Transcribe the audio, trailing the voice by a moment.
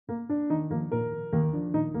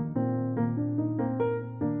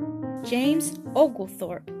James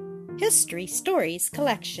Oglethorpe History Stories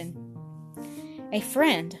Collection. A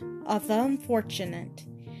friend of the unfortunate.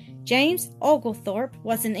 James Oglethorpe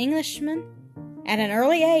was an Englishman. At an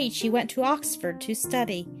early age he went to Oxford to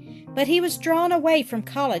study, but he was drawn away from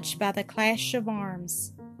college by the clash of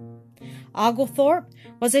arms. Oglethorpe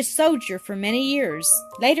was a soldier for many years.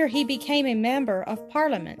 Later he became a member of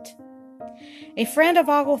Parliament. A friend of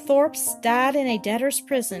Oglethorpe's died in a debtor's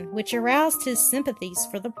prison, which aroused his sympathies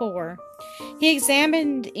for the poor. He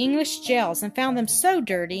examined English jails and found them so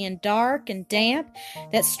dirty and dark and damp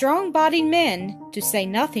that strong-bodied men, to say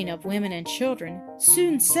nothing of women and children,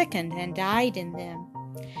 soon sickened and died in them.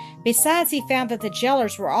 Besides, he found that the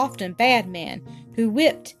jailers were often bad men, who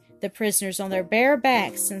whipped the prisoners on their bare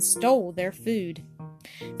backs and stole their food.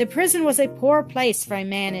 The prison was a poor place for a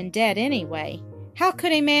man in debt anyway. How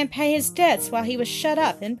could a man pay his debts while he was shut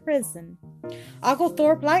up in prison?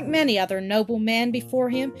 Oglethorpe, like many other noble men before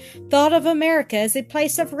him, thought of America as a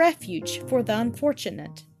place of refuge for the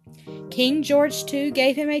unfortunate. King George II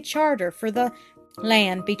gave him a charter for the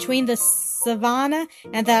land between the Savannah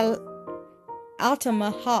and the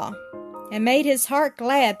Altamaha, and made his heart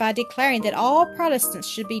glad by declaring that all Protestants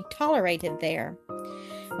should be tolerated there.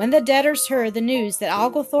 When the debtors heard the news that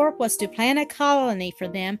Oglethorpe was to plant a colony for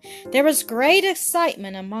them, there was great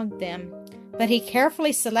excitement among them. But he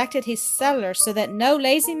carefully selected his settlers so that no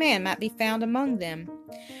lazy man might be found among them.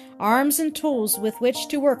 Arms and tools with which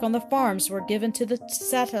to work on the farms were given to the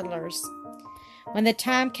settlers. When the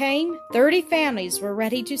time came, 30 families were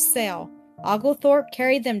ready to sell. Oglethorpe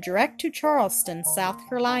carried them direct to Charleston, South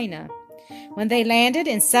Carolina. When they landed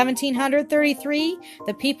in 1733,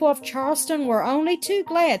 the people of Charleston were only too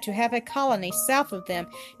glad to have a colony south of them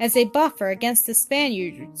as a buffer against the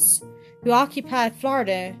Spaniards who occupied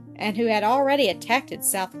Florida and who had already attacked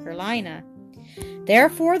South Carolina.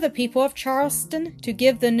 Therefore, the people of Charleston, to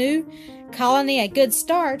give the new colony a good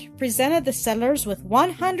start, presented the settlers with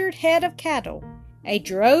 100 head of cattle, a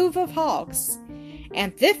drove of hogs,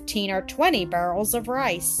 and 15 or 20 barrels of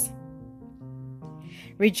rice.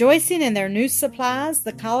 Rejoicing in their new supplies,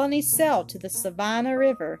 the colony sailed to the Savannah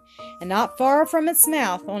River, and not far from its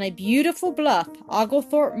mouth, on a beautiful bluff,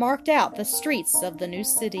 Oglethorpe marked out the streets of the new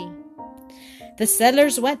city. The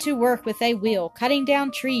settlers went to work with a will, cutting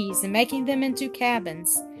down trees and making them into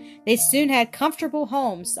cabins. They soon had comfortable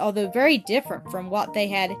homes, although very different from what they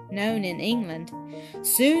had known in England.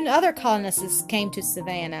 Soon other colonists came to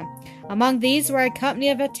Savannah. Among these were a company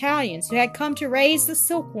of Italians who had come to raise the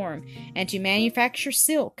silkworm and to manufacture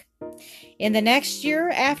silk. In the next year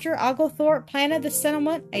after Oglethorpe planted the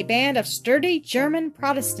settlement, a band of sturdy German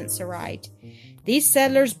Protestants arrived. These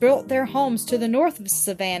settlers built their homes to the north of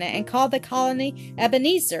Savannah and called the colony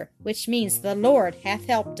Ebenezer, which means the Lord hath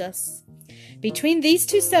helped us. Between these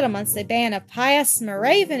two settlements, a band of pious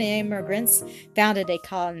Moravian immigrants founded a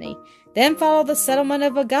colony. Then followed the settlement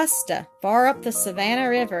of Augusta, far up the Savannah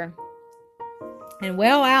River, and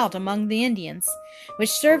well out among the Indians,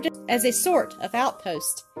 which served as a sort of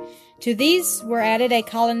outpost. To these were added a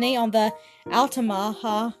colony on the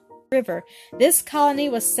Altamaha River. This colony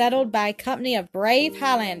was settled by a company of brave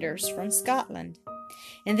Highlanders from Scotland.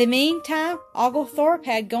 In the meantime, Oglethorpe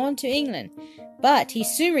had gone to England, but he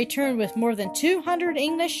soon returned with more than 200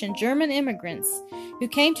 English and German immigrants who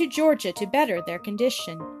came to Georgia to better their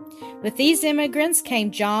condition. With these immigrants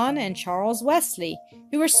came John and Charles Wesley,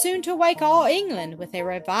 who were soon to wake all England with a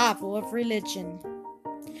revival of religion.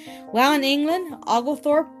 While in England,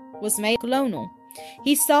 Oglethorpe was made colonel.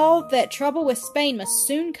 He saw that trouble with Spain must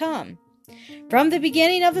soon come. From the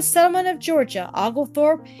beginning of the settlement of Georgia,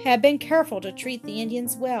 Oglethorpe had been careful to treat the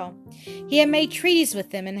Indians well. He had made treaties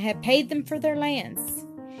with them and had paid them for their lands.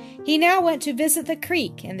 He now went to visit the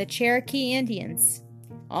Creek and the Cherokee Indians.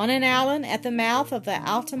 On an island at the mouth of the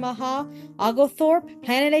Altamaha, Oglethorpe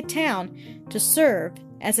planted a town to serve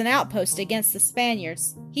as an outpost against the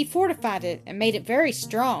Spaniards. He fortified it and made it very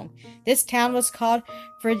strong. This town was called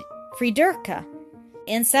Frederica.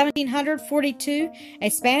 In 1742, a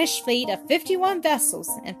Spanish fleet of 51 vessels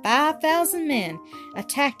and 5,000 men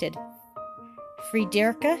attacked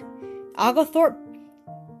Frederica. Oglethorpe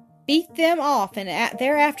beat them off, and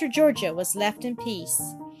thereafter Georgia was left in peace.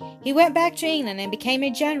 He went back to England and became a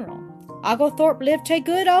general. Oglethorpe lived to a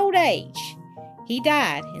good old age. He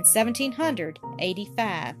died in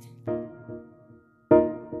 1785.